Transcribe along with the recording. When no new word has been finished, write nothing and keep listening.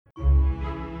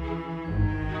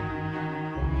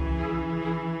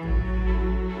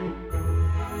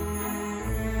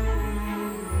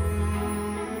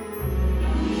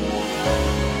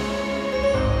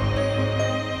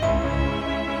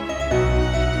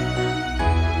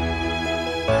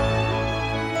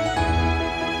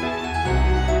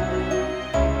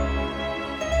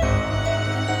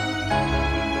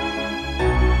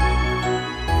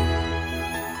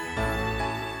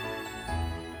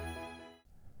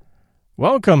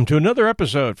Welcome to another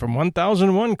episode from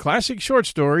 1001 Classic Short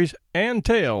Stories and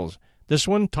Tales. This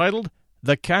one, titled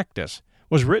The Cactus,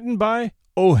 was written by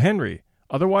O. Henry,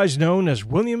 otherwise known as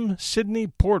William Sidney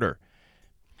Porter.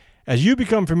 As you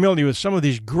become familiar with some of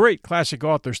these great classic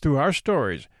authors through our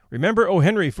stories, remember O.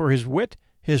 Henry for his wit,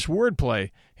 his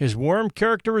wordplay, his warm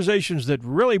characterizations that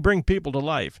really bring people to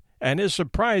life, and his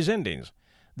surprise endings.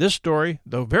 This story,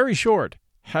 though very short,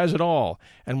 has it all,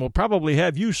 and will probably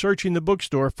have you searching the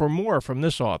bookstore for more from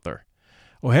this author.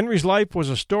 O. Henry's life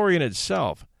was a story in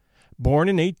itself. Born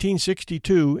in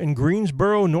 1862 in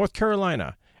Greensboro, North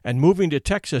Carolina, and moving to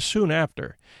Texas soon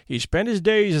after, he spent his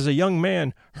days as a young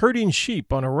man herding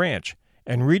sheep on a ranch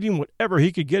and reading whatever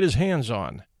he could get his hands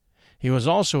on. He was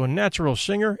also a natural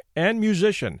singer and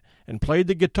musician, and played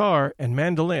the guitar and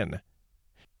mandolin.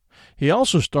 He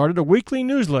also started a weekly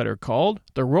newsletter called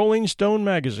The Rolling Stone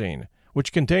Magazine,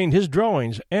 which contained his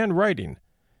drawings and writing.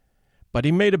 But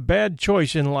he made a bad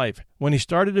choice in life when he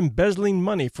started embezzling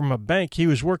money from a bank he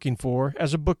was working for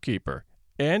as a bookkeeper,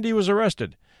 and he was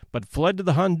arrested, but fled to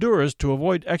the Honduras to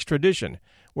avoid extradition,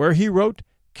 where he wrote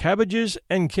Cabbages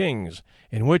and Kings,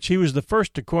 in which he was the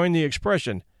first to coin the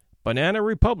expression Banana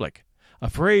Republic, a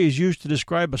phrase used to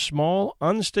describe a small,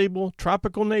 unstable,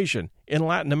 tropical nation in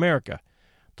Latin America.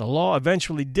 The law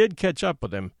eventually did catch up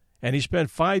with him, and he spent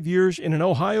 5 years in an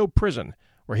Ohio prison,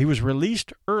 where he was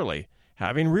released early,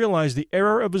 having realized the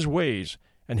error of his ways,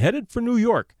 and headed for New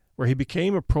York, where he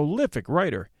became a prolific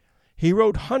writer. He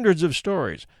wrote hundreds of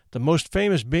stories, the most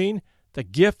famous being The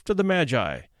Gift of the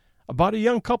Magi, about a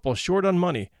young couple short on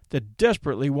money that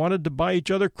desperately wanted to buy each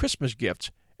other Christmas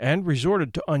gifts, and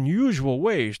resorted to unusual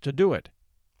ways to do it.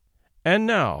 And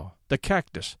now, The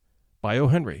Cactus, by O.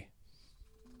 Henry.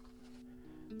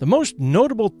 The most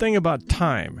notable thing about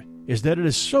time is that it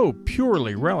is so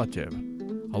purely relative.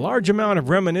 A large amount of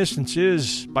reminiscence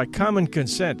is, by common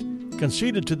consent,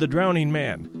 conceded to the drowning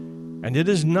man, and it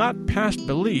is not past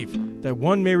belief that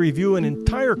one may review an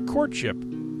entire courtship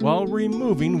while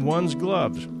removing one's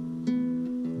gloves.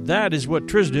 That is what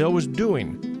Trisdale was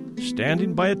doing,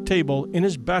 standing by a table in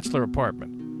his bachelor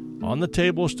apartment. On the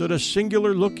table stood a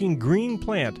singular-looking green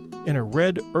plant in a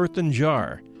red earthen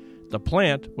jar. The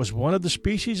plant was one of the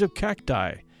species of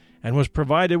cacti, and was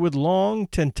provided with long,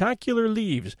 tentacular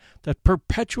leaves that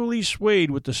perpetually swayed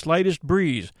with the slightest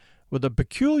breeze, with a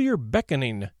peculiar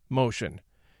beckoning motion.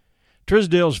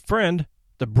 Trisdale's friend,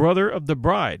 the brother of the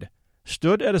bride,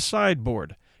 stood at a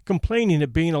sideboard, complaining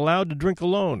at being allowed to drink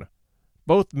alone.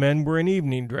 Both men were in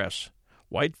evening dress.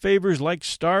 White favors like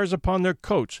stars upon their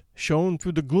coats shone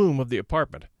through the gloom of the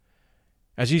apartment.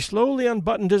 As he slowly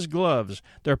unbuttoned his gloves,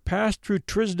 there passed through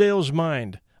Trisdale's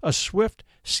mind a swift,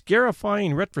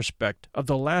 scarifying retrospect of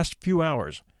the last few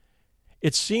hours.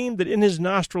 It seemed that in his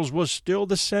nostrils was still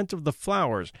the scent of the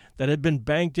flowers that had been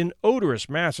banked in odorous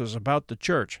masses about the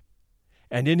church,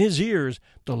 and in his ears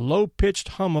the low-pitched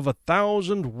hum of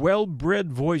 1,000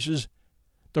 well-bred voices,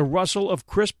 the rustle of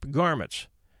crisp garments,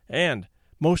 and,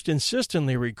 most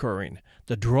insistently recurring,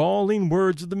 the drawling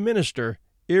words of the minister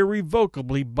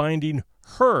irrevocably binding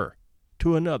her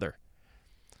to another.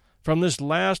 From this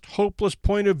last hopeless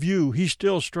point of view he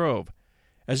still strove,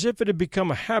 as if it had become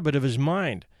a habit of his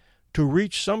mind, to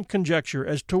reach some conjecture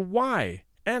as to why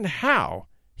and how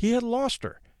he had lost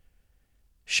her.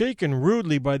 Shaken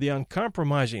rudely by the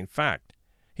uncompromising fact,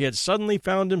 he had suddenly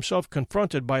found himself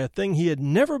confronted by a thing he had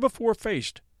never before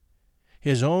faced: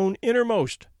 his own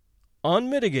innermost,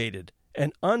 unmitigated,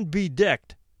 and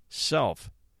unbedecked self.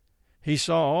 He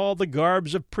saw all the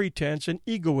garbs of pretense and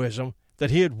egoism that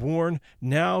he had worn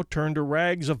now turned to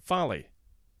rags of folly.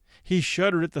 He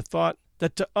shuddered at the thought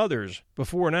that to others,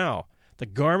 before now, the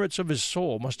garments of his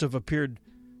soul must have appeared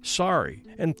sorry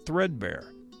and threadbare.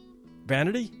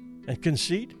 Vanity and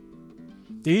conceit?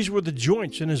 These were the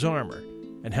joints in his armor,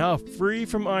 and how free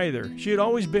from either she had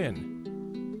always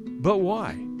been. But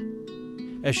why?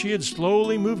 As she had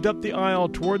slowly moved up the aisle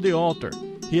toward the altar,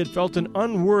 he had felt an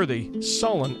unworthy,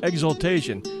 sullen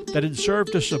exultation that had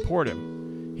served to support him.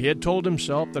 He had told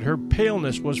himself that her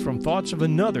paleness was from thoughts of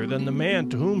another than the man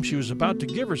to whom she was about to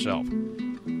give herself.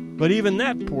 But even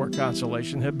that poor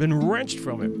consolation had been wrenched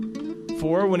from him,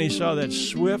 for when he saw that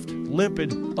swift,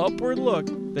 limpid, upward look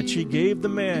that she gave the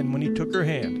man when he took her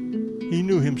hand, he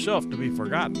knew himself to be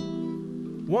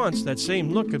forgotten. Once that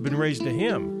same look had been raised to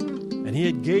him, and he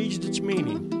had gauged its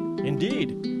meaning.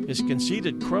 Indeed, his conceit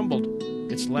had crumbled.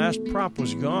 Its last prop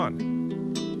was gone.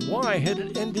 Why had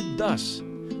it ended thus?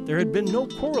 There had been no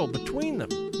quarrel between them,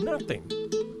 nothing.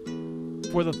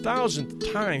 For the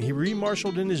 1,000th time he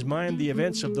remarshaled in his mind the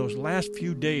events of those last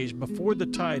few days before the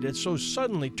tide had so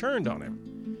suddenly turned on him.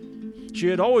 She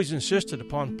had always insisted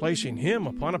upon placing him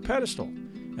upon a pedestal,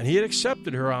 and he had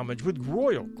accepted her homage with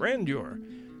royal grandeur.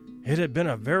 It had been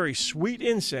a very sweet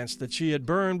incense that she had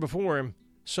burned before him,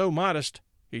 so modest,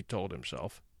 he told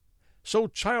himself, so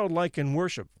childlike in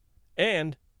worship,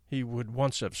 and, he would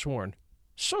once have sworn,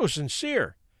 so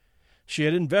sincere. She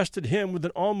had invested him with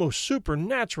an almost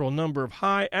supernatural number of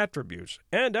high attributes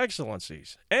and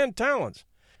excellencies and talents,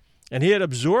 and he had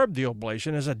absorbed the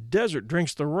oblation as a desert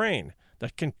drinks the rain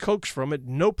that can coax from it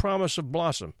no promise of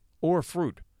blossom or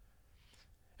fruit.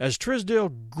 As Trisdale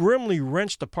grimly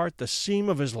wrenched apart the seam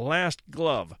of his last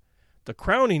glove, the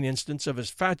crowning instance of his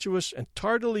fatuous and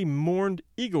tardily mourned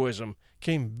egoism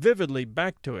came vividly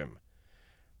back to him.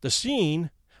 The scene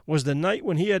was the night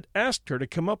when he had asked her to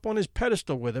come up on his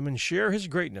pedestal with him and share his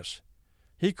greatness.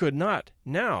 He could not,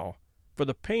 now, for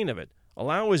the pain of it,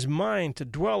 allow his mind to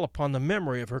dwell upon the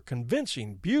memory of her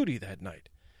convincing beauty that night,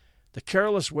 the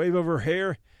careless wave of her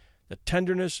hair, the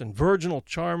tenderness and virginal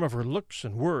charm of her looks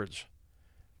and words.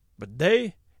 But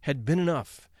they had been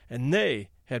enough, and they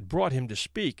had brought him to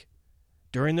speak.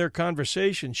 During their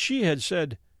conversation she had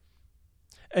said,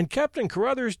 "And Captain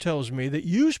Carruthers tells me that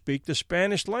you speak the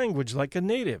Spanish language like a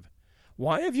native.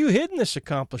 Why have you hidden this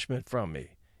accomplishment from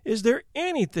me? Is there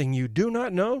anything you do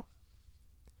not know?"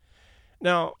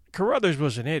 Now, Carruthers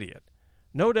was an idiot.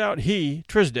 No doubt he,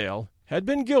 Trisdale, had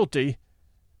been guilty,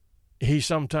 he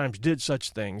sometimes did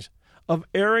such things, of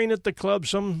airing at the club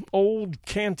some old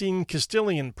canting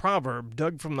Castilian proverb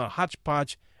dug from the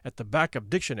hotchpotch at the back of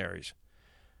dictionaries.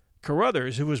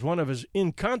 Carruthers, who was one of his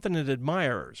incontinent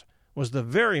admirers, was the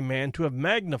very man to have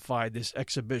magnified this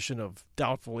exhibition of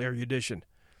doubtful erudition.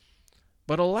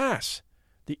 But alas,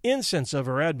 the incense of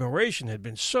her admiration had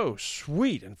been so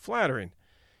sweet and flattering.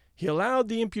 He allowed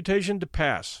the imputation to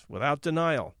pass without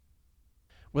denial.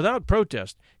 Without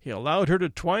protest, he allowed her to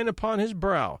twine upon his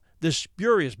brow this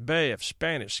spurious bay of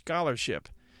Spanish scholarship.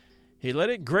 He let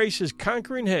it grace his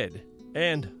conquering head,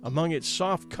 and, among its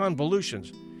soft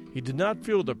convolutions, he did not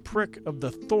feel the prick of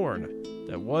the thorn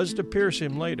that was to pierce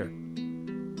him later.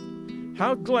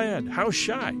 How glad, how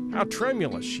shy, how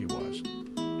tremulous she was!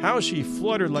 How she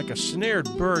fluttered like a snared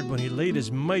bird when he laid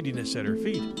his mightiness at her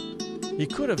feet! He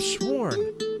could have sworn,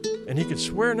 and he could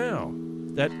swear now,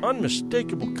 that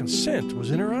unmistakable consent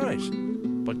was in her eyes.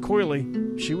 But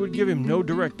coyly, she would give him no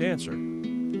direct answer.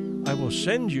 "I will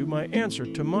send you my answer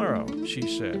tomorrow," she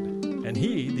said, and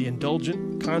he, the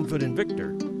indulgent, confident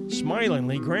victor,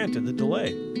 smilingly granted the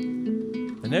delay.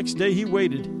 The next day he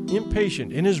waited,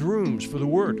 impatient, in his rooms for the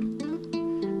word.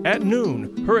 At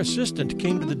noon, her assistant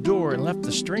came to the door and left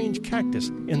the strange cactus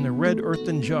in the red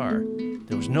earthen jar.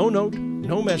 There was no note,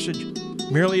 no message,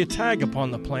 merely a tag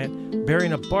upon the plant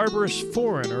bearing a barbarous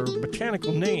foreign or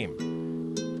botanical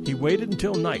name. He waited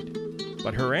until night,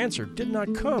 but her answer did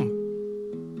not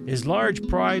come. His large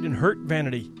pride and hurt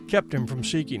vanity kept him from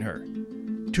seeking her.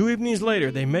 2 evenings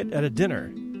later they met at a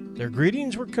dinner. Their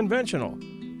greetings were conventional,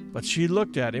 but she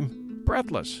looked at him,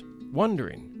 breathless,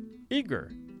 wondering,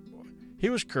 eager. He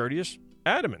was courteous,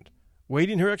 adamant,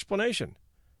 waiting her explanation.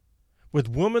 With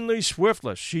womanly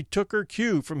swiftness she took her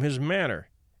cue from his manner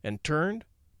and turned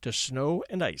to snow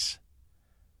and ice.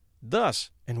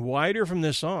 Thus, and wider from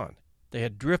this on, they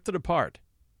had drifted apart.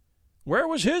 Where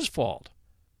was his fault?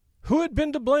 Who had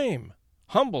been to blame?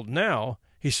 Humbled now,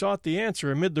 he sought the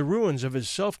answer amid the ruins of his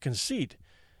self-conceit.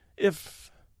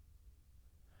 If...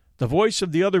 The voice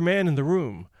of the other man in the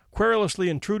room, querulously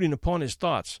intruding upon his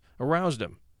thoughts, aroused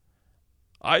him.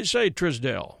 "I say,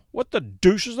 Trisdale, what the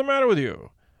deuce is the matter with you?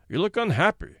 You look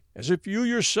unhappy, as if you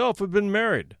yourself had been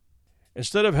married,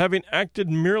 instead of having acted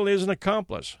merely as an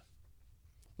accomplice.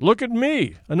 Look at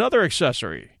me, another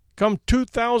accessory, come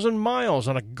 2,000 miles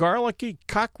on a garlicky,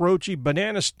 cockroachy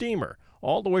banana steamer,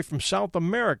 all the way from South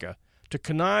America, to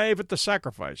connive at the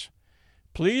sacrifice.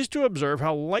 Please to observe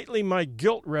how lightly my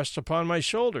guilt rests upon my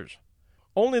shoulders.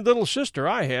 Only little sister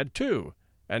I had, too,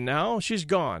 and now she's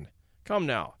gone. Come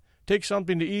now, take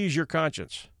something to ease your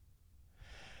conscience."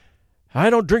 "I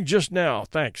don't drink just now,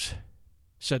 thanks,"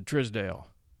 said Trisdale.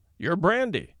 "Your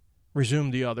brandy,"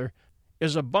 resumed the other,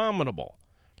 "is abominable.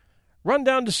 Run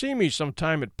down to see me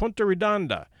sometime at Punta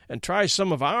Redonda and try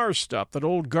some of our stuff that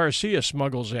old Garcia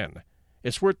smuggles in.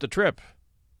 It's worth the trip.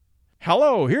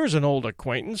 Hello, here's an old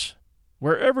acquaintance.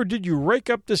 Wherever did you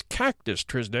rake up this cactus,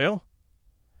 Trisdale?"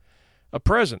 "A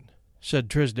present," said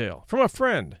Trisdale, "from a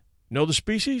friend. Know the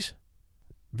species?"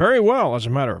 "Very well, as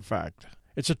a matter of fact.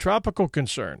 It's a tropical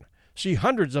concern. See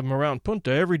hundreds of them around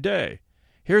Punta every day.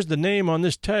 Here's the name on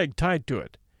this tag tied to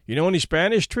it. You know any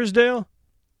Spanish, Trisdale?"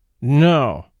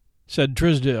 "No," said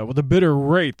Trisdale, with a bitter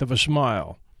wraith of a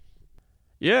smile.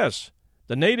 "Yes,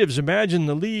 The natives imagine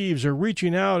the leaves are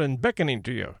reaching out and beckoning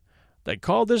to you. They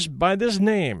call this by this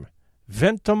name,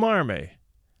 Ventomarme.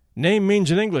 Name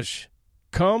means in English,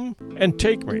 come and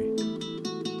take me.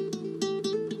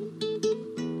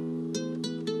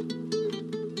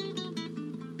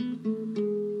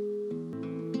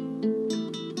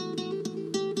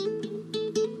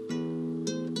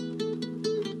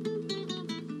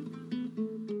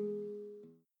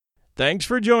 Thanks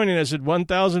for joining us at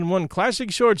 1001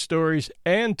 Classic Short Stories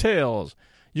and Tales.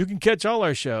 You can catch all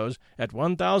our shows at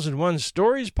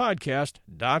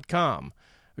 1001storiespodcast.com.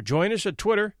 Join us at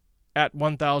Twitter at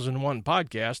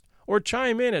 1001podcast or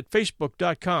chime in at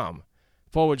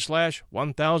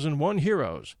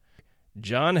facebook.com/1001heroes.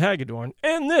 John Hagedorn,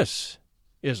 and this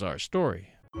is our story.